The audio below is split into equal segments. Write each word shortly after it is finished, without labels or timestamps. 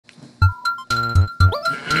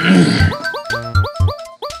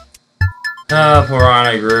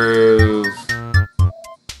Piranha Groove.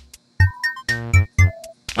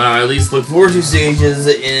 I at least look forward to stages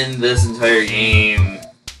in this entire game.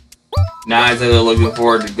 Not exactly looking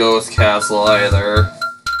forward to Ghost Castle either.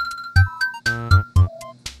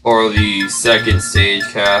 Or the second stage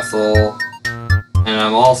castle. And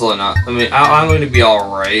I'm also not, I'm going to be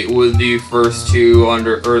alright with the first two I'm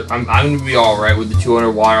going to be alright with the 2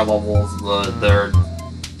 underwater levels, but they're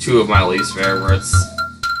 2 of my least favorites.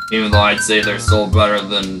 Even though I'd say they're still better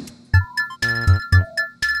than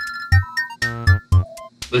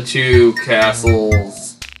the 2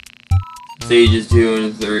 castles, stages 2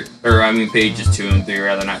 and 3, or pages 2 and 3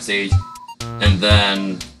 rather, not stage. And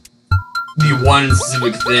then the one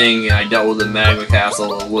specific thing I dealt with in Magma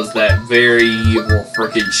Castle was that very evil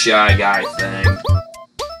frickin' Shy Guy thing.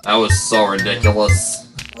 That was so ridiculous.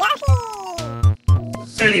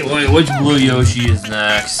 Anyway, which blue Yoshi is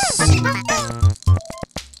next?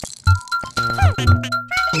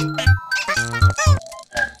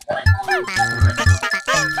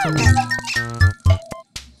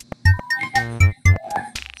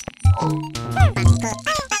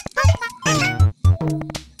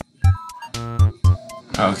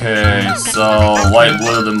 Okay, so light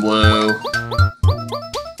blue then blue.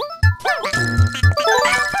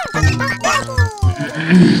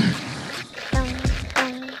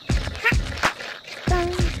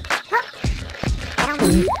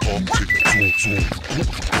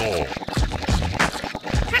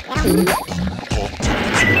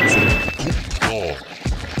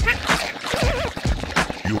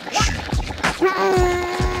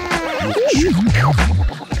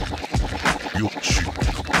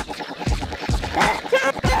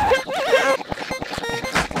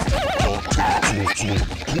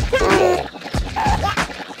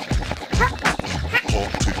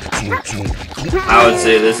 I would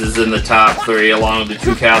say this is in the top 3, along with the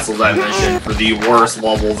 2 castles I mentioned, for the worst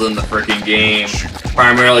levels in the freaking game.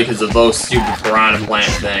 Primarily because of those stupid piranha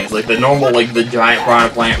plant things. Like the normal, like the giant piranha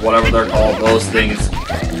plant, whatever they're called, those things,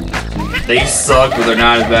 they suck, but they're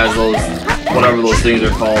not as bad as those, whatever those things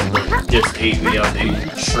are called, that just ate me up. They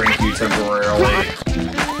shrink you temporarily.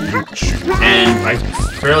 And I'm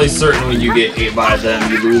fairly certain when you get ate by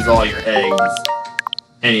them, you lose all your eggs.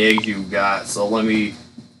 Any eggs you've got, so let me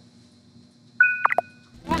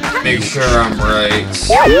make sure I'm right.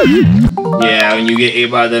 Yeah, when you get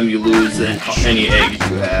ate by them, you lose any eggs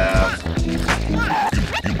you have.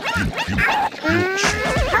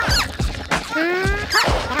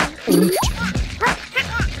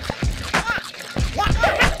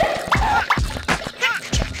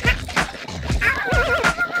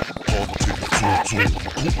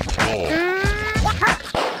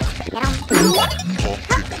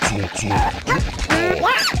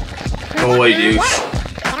 Go away, douche.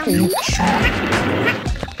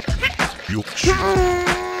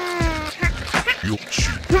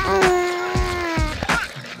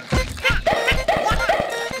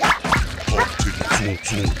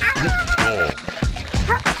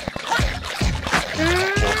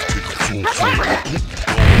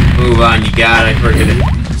 Move on, you gotta freaking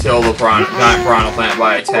kill the giant piranha plant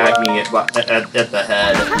by attacking it at the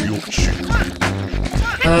head.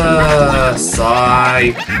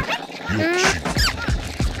 Sigh.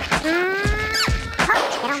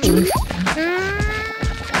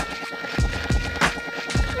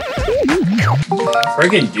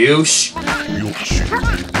 Friggin' douche.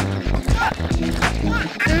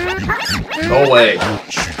 Go away.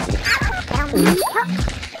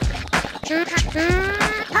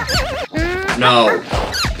 No.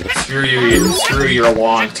 Screw your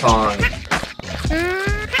long tongue.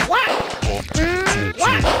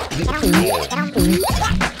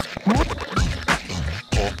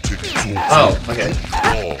 Oh, okay.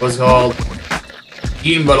 What's it called?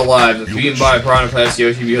 Eaten but alive. If eaten by a piranha pest,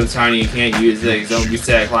 Yoshi becomes tiny and can't use eggs. Don't be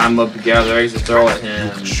sad. Climb up and gather eggs and throw at him.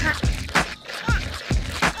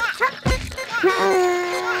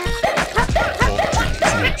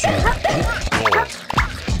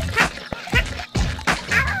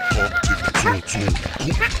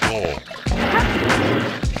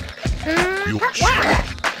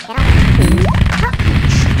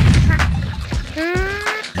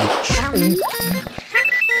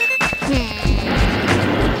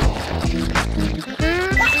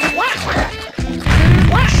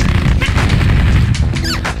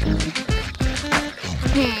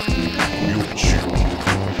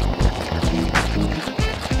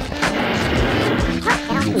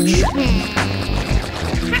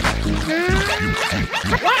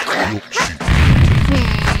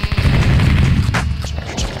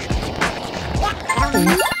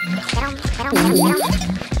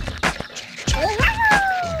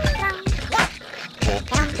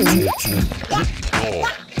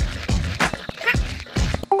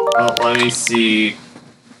 Oh, let me see.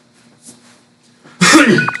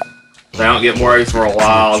 If I don't get more eggs for a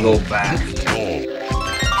while, I'll go back.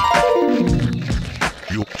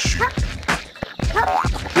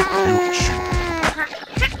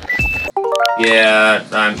 Yeah,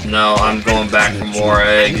 I'm going back for more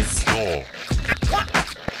eggs.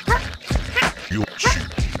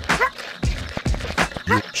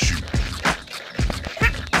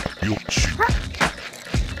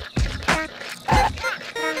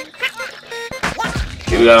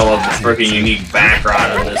 We gotta love the freaking unique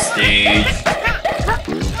background of this stage.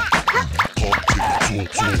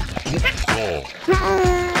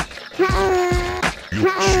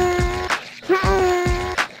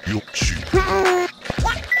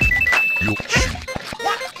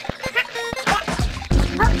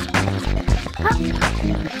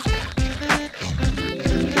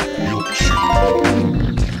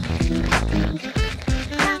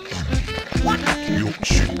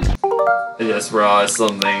 I just realized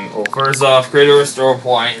something. Well, first off, create a restore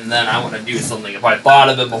point, and then I want to do something. If I thought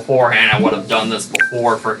of it beforehand, I would have done this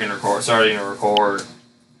before freaking starting to record.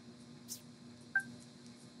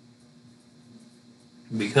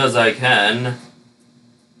 Because I can.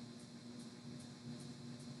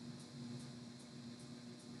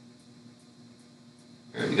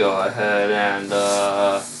 Here we go ahead and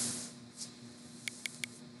go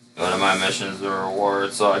to my missions and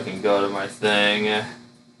rewards so I can go to my thing.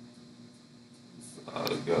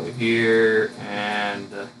 I'll go here and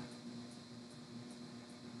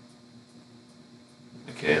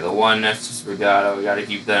okay, the one next to Spaghetto, we gotta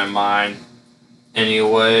keep that in mind.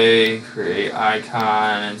 Anyway, create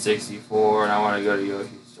icon in 64, and I want to go to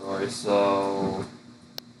Yoshi's story, so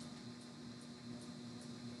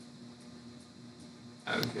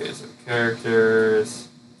okay, so characters.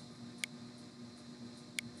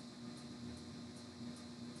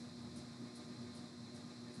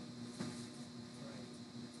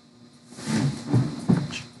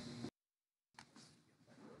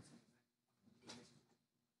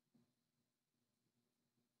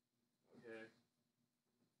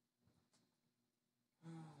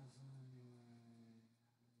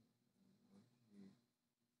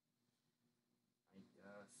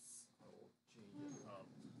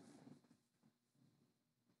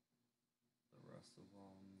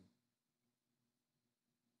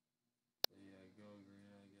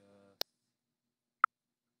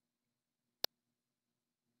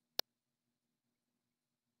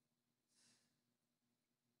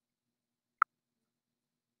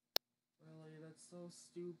 Really, that's so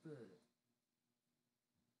stupid.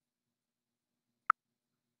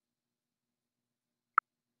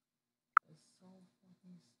 That's so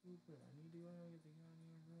fucking stupid. I need to go everything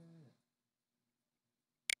on here.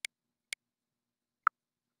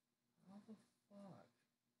 How the fuck?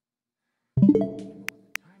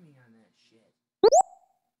 Timing on that shit.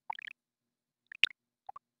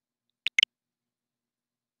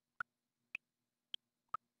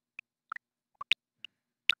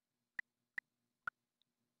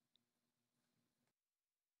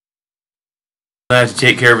 I have to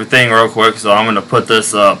take care of a thing real quick, so I'm gonna put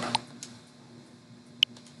this up.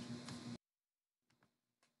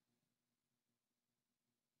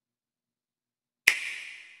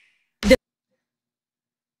 The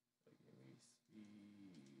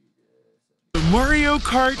Mario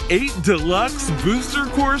Kart 8 Deluxe Booster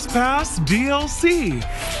Course Pass DLC.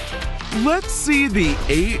 Let's see the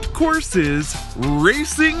 8 courses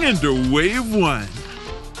racing into Wave 1.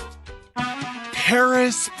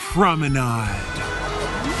 Paris Promenade.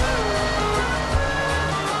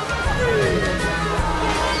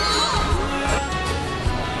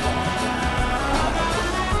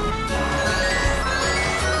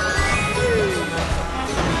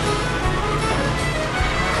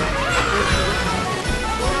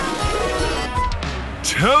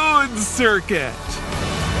 Toad Circuit.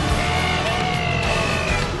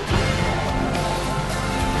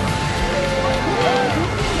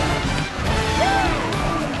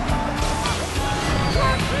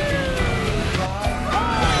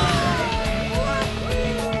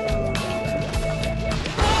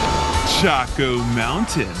 Choco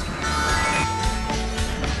Mountain.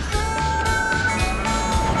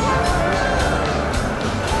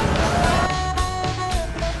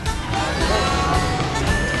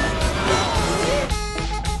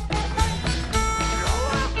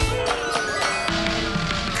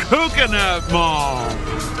 Coconut Mall.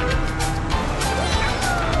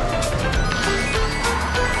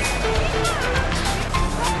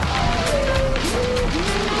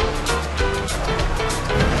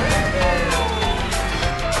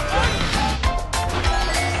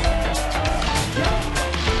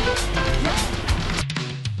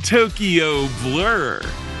 Tokyo Blur.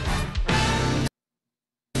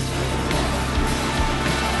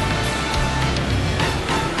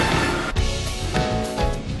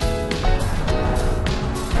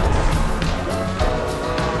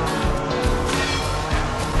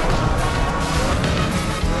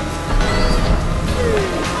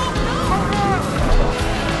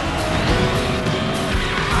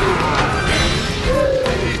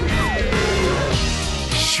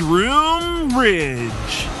 Shroom Ridge.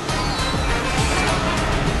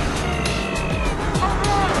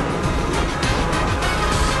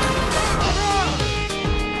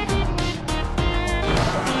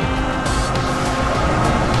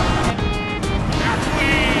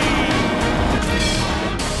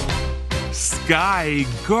 Sky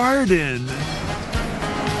Garden.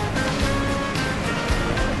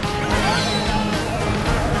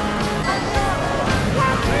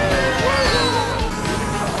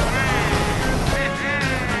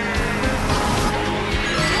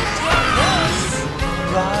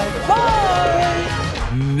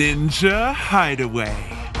 Ninja Hideaway.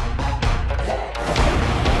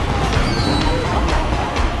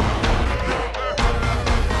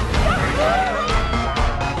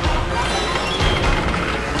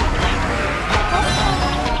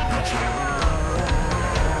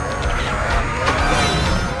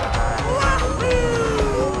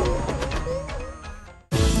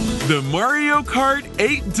 The Mario Kart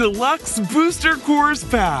 8 Deluxe Booster Course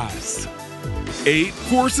Pass. 8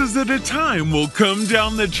 courses at a time will come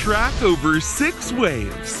down the track over 6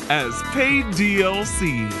 waves as paid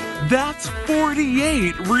DLC. That's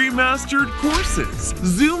 48 remastered courses,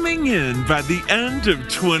 zooming in by the end of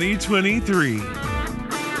 2023.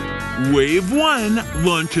 Wave 1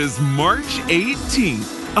 launches March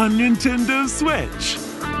 18th on Nintendo Switch.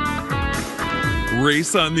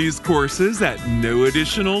 Race on these courses at no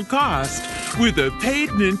additional cost with a paid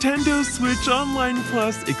Nintendo Switch Online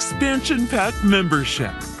Plus expansion pack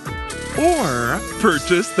membership. Or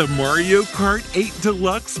purchase the Mario Kart 8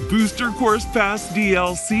 Deluxe Booster Course Pass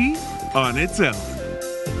DLC on its own.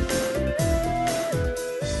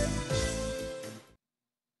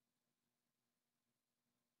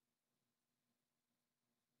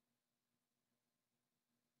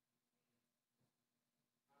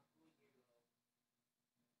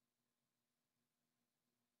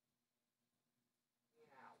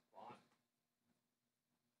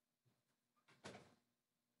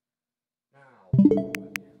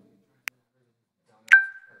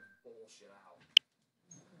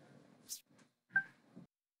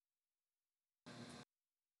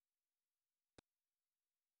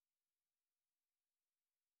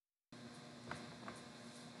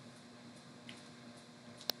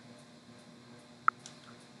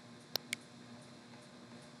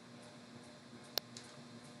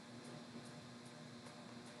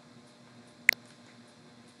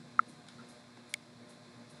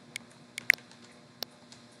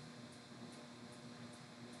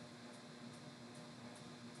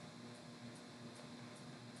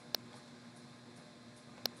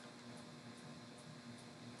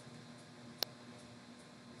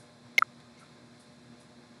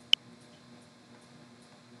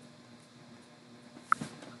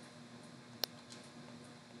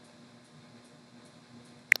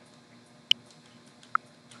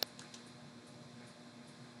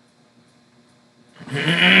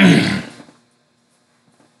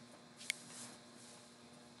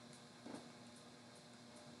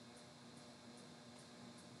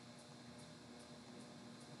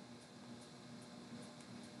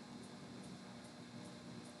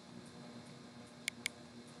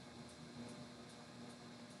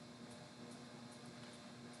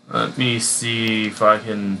 Let me see if I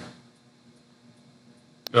can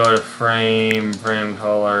go to frame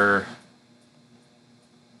color.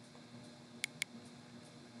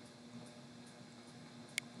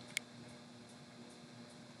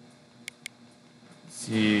 Let's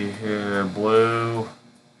see here, blue.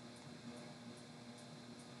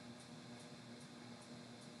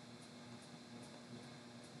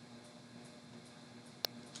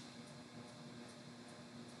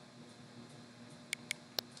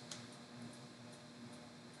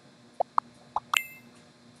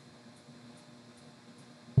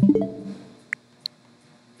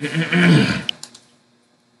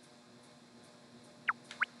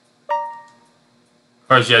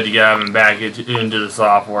 Of course, you have to get them back into the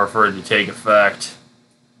software for it to take effect.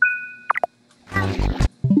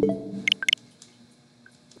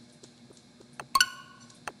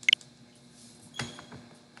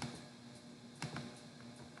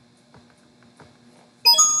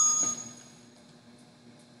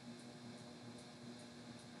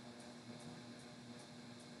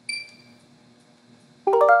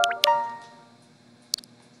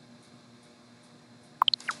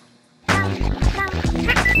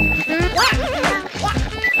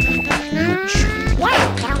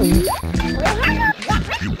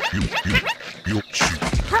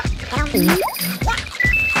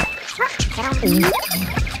 Yoshi.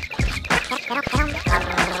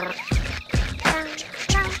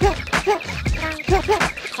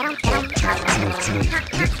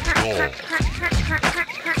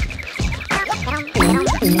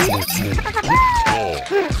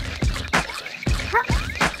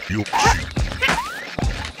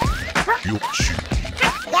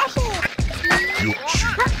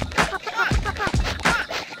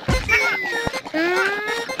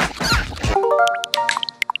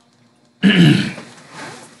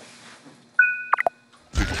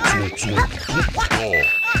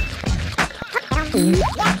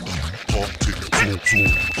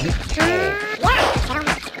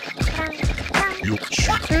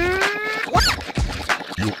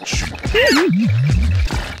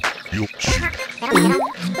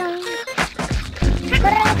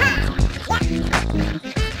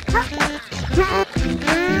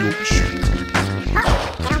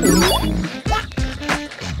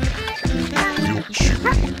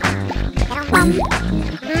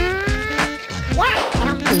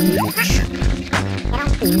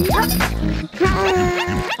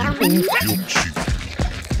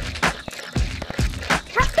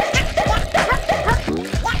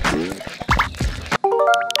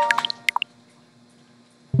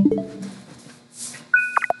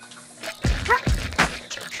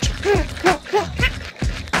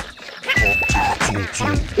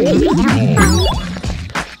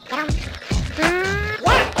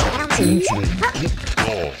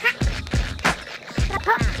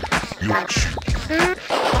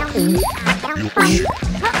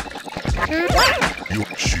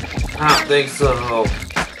 I don't think so.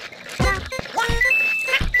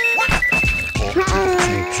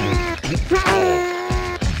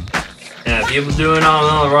 Yeah, people doing on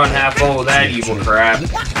another run have fun with that evil crap.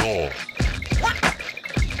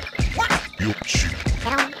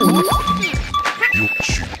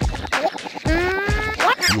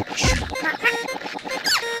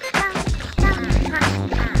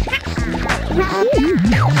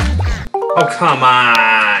 Oh, come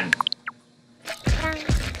on!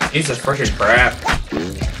 Piece of freaking crap.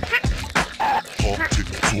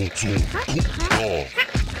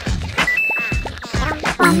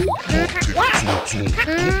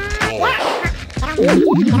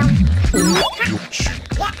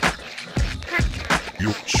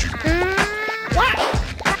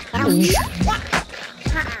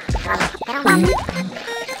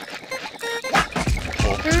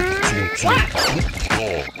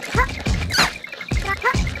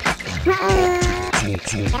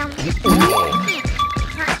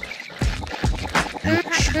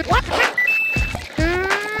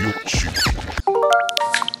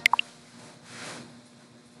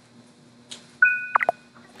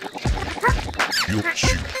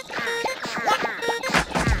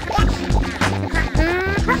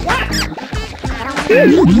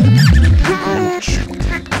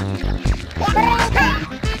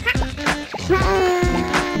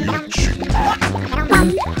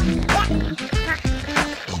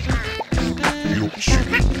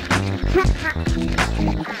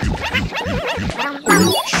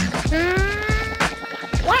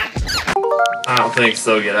 I don't think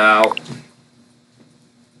so, get out.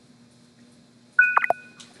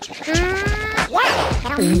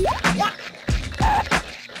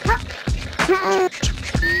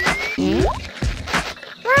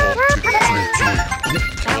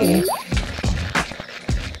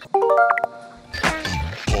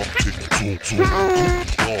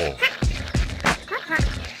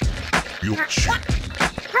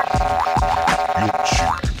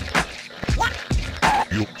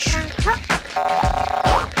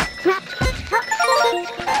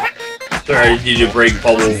 Sorry, did you break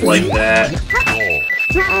bubbles like that?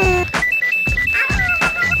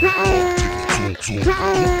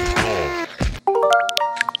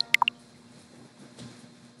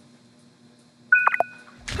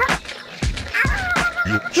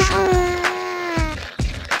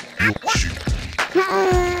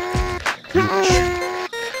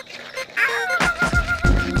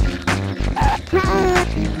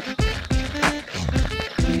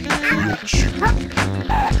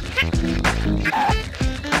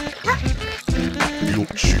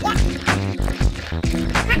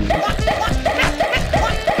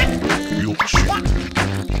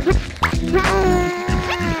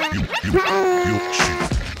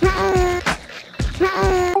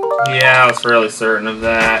 Yeah, I was fairly certain of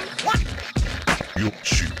that.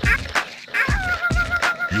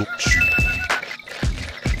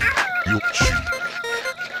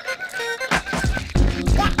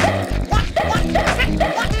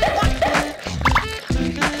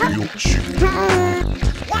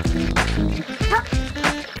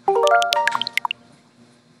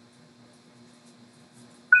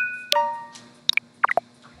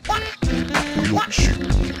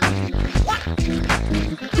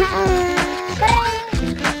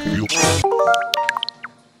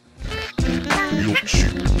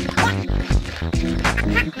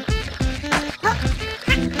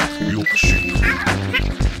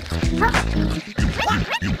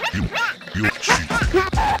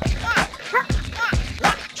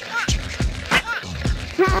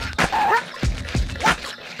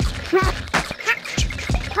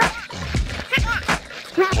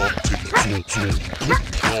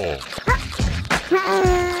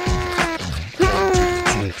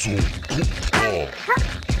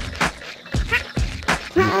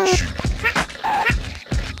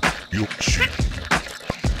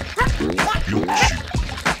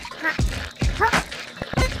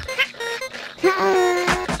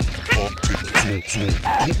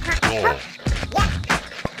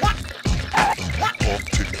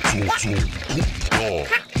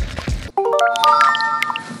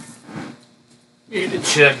 Need to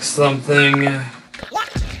check something.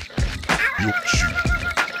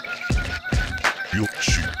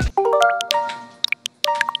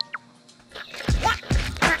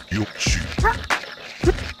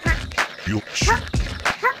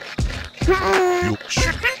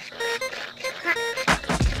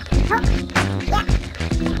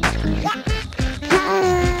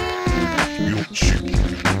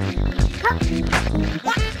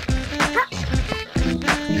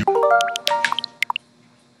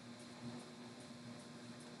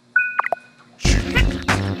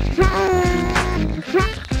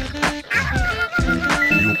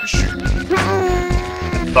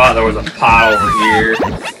 Thought there was a pot over here.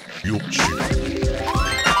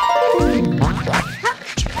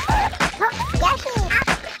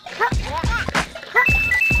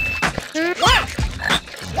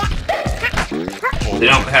 They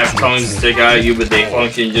don't have tongues stick out at you, but they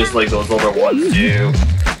function just like those other ones do.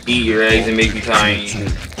 Eat your eggs and make you tiny.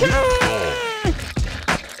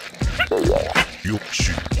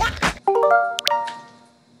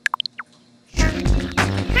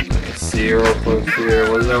 See real quick here.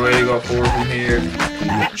 What is there a way to go forward from here?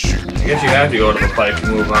 I guess you have to go to the pipe to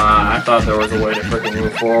move on. I thought there was a way to freaking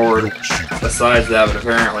move forward besides that, but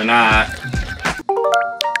apparently not.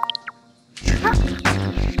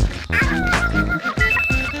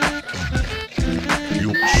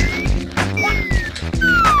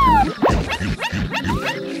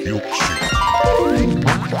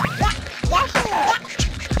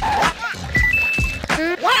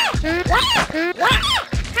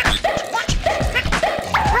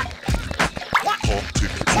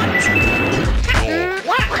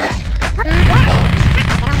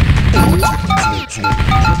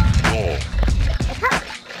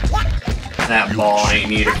 That ball ain't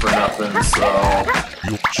needed for nothing, so...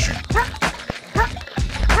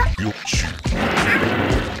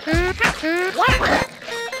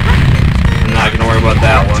 I'm not gonna worry about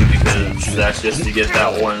that one because that's just to get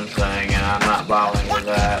that one thing, and I'm not bothering with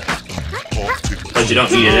that. But you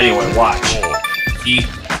don't need it anyway, watch. Eat.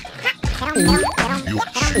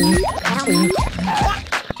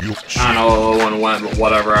 I don't know where one went, but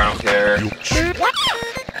whatever, I don't care.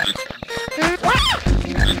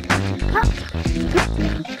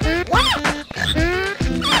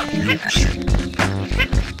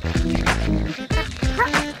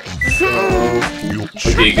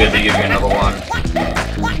 Would be good to give you another one.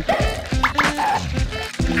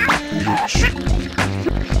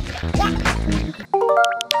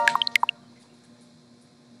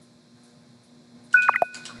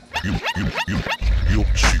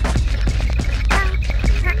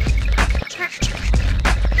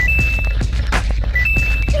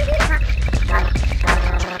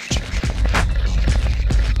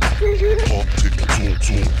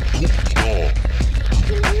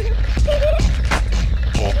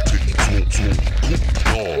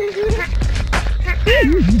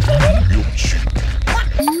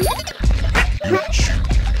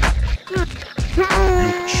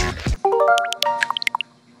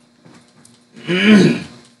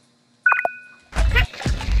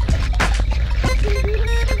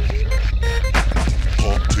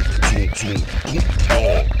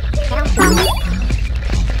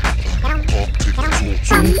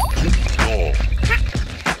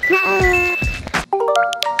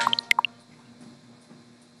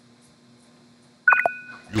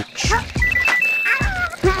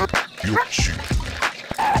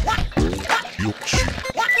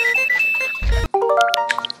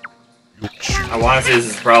 I want to say this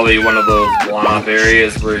is probably one of those one-off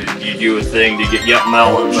areas where you do a thing to get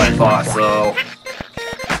melons, I thought so.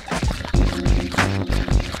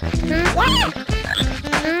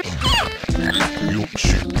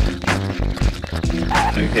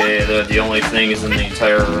 Okay, Okay, they're the only things in the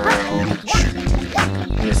entire room.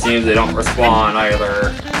 And it seems they don't respawn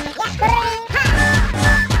either.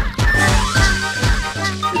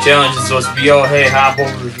 The challenge is supposed to be, oh hey, hop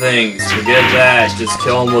over the things. Forget that, just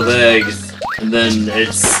kill them with eggs. And then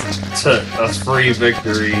it's a free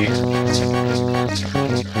victory.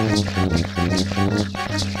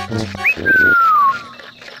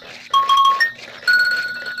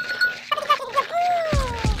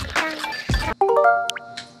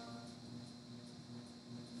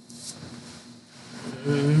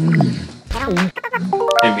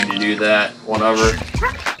 Didn't mean to do that. Whatever.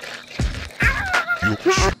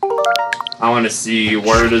 I want to see,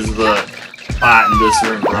 where does the pot in this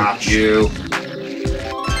room drop you?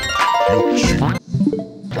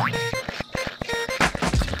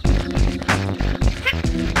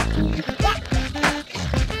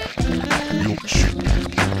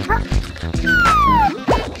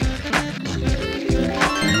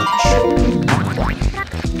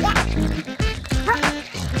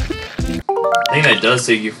 I think that does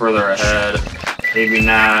take you further ahead. Maybe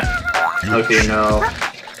not. Okay, no.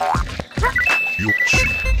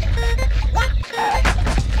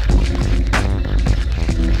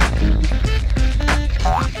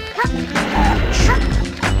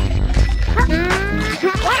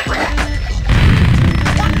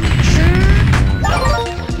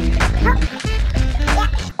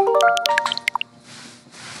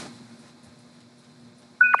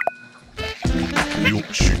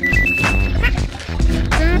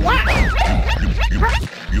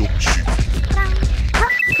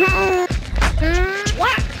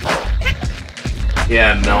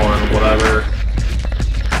 Yeah, melon, whatever.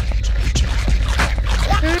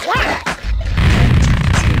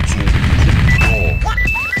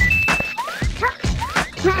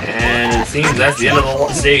 And it seems that's the end of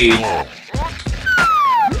the stage.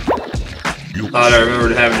 Thought I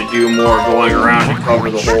remembered having to do more going around to cover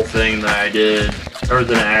the whole thing than I did, or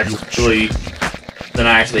than I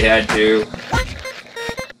actually had to.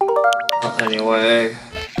 Well, anyway.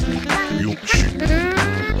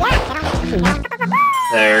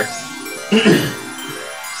 There.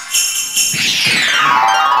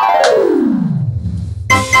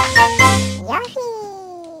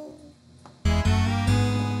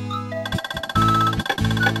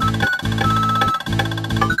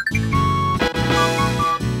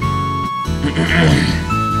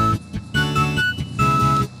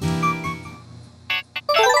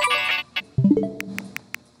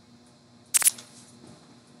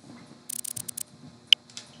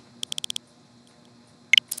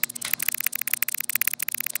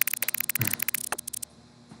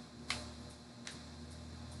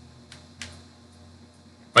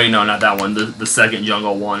 Wait, no, not that one. The second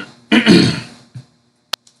jungle one. The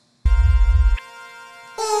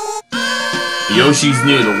Yoshis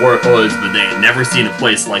knew the woods, but they had never seen a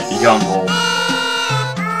place like the jungle.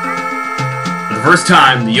 For the first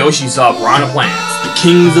time, the Yoshi saw piranha plants, the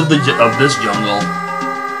kings of this jungle.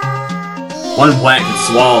 One plant could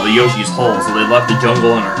swallow the Yoshi's whole, so they left the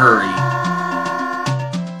jungle in a hurry.